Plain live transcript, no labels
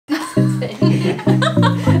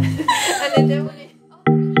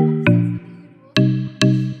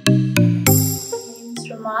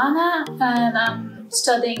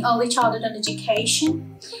studying early childhood and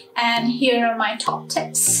education, and here are my top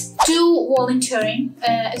tips. Do volunteering.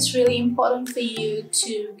 It's really important for you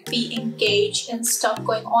to be engaged in stuff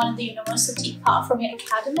going on in the university apart from your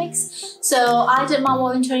academics. So I did my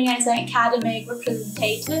volunteering as an academic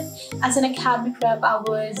representative. As an academic rep, I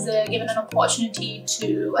was given an opportunity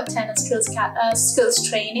to attend a skills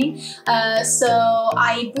training. So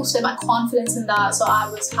I boosted my confidence in that. So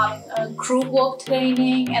I was having a group work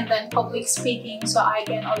training and then public speaking. So I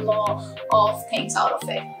gained a lot of things out of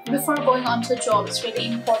it. Before going on to a job, it's really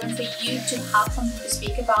important for you to have something to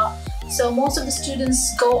speak about. So most of the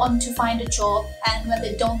students go on to find a job, and when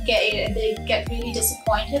they don't get it, they get really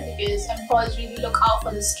disappointed because employers really look out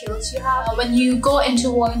for the skills you have. When you go into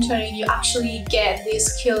volunteering, you actually get these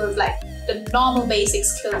skills, like the normal basic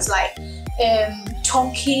skills like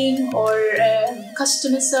talking or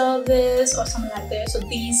customer service or something like that. So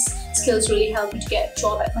these skills really helped me to get a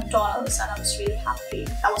job at McDonald's, and I was really happy.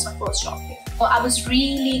 That was my first job here. So I was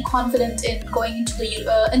really confident in going into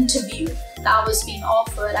the interview that I was being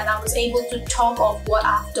offered, and I was able to talk of what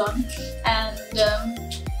I've done, and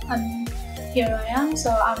here I am. So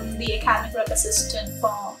I'm the academic rep assistant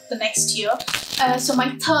for the next year. So my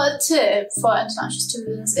third tip for international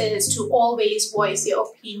students is to always voice your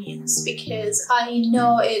opinions, because I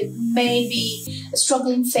know it may be a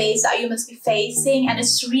struggling phase that you must be facing, and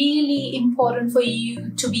it's really important for you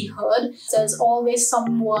to be heard. There's always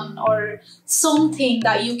someone or something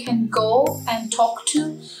that you can go and talk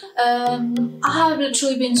to. I have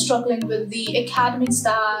literally been struggling with the academics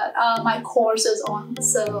that my course is on.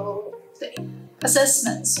 So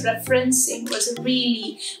assessments, referencing was a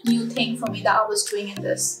really new thing for me that I was doing in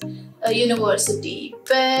this university.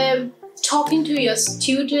 But talking to your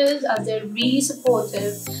tutors, as they're really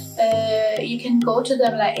supportive, you can go to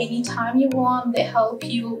them like anytime you want. They help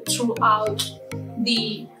you throughout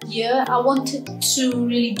the year. I wanted to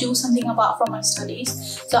really do something about from my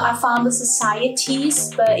studies, so I found the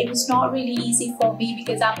societies, but it was not really easy for me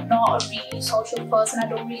because I'm not a really social person. I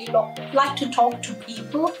don't really like to talk to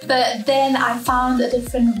people. But then I found a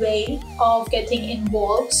different way of getting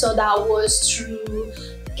involved, so that was through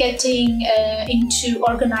getting into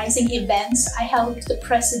organizing events. I helped the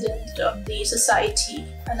president of the society,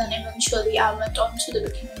 and then eventually I went on to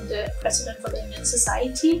becoming the president for the Indian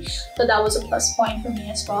Society. So that was a plus point for me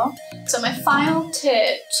as well. So my final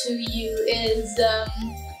tip to you is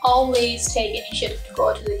always take initiative to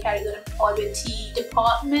go to the career and employability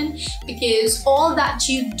department, because all that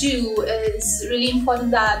you do is really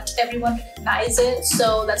important that everyone recognizes it.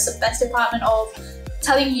 So that's the best department of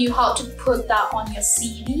telling you how to put that on your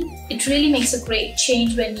CV. It really makes a great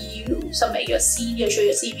change when you submit your CV or show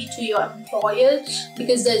your CV to your employer,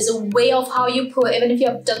 because there's a way of how you put, even if you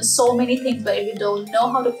have done so many things, but if you don't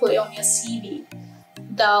know how to put it on your CV,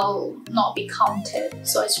 they'll not be counted.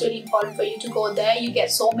 So it's really important for you to go there. You get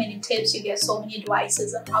so many tips, you get so many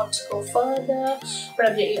advices on how to go further, or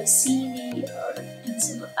update your CV or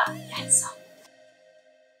anything like that. Yeah, so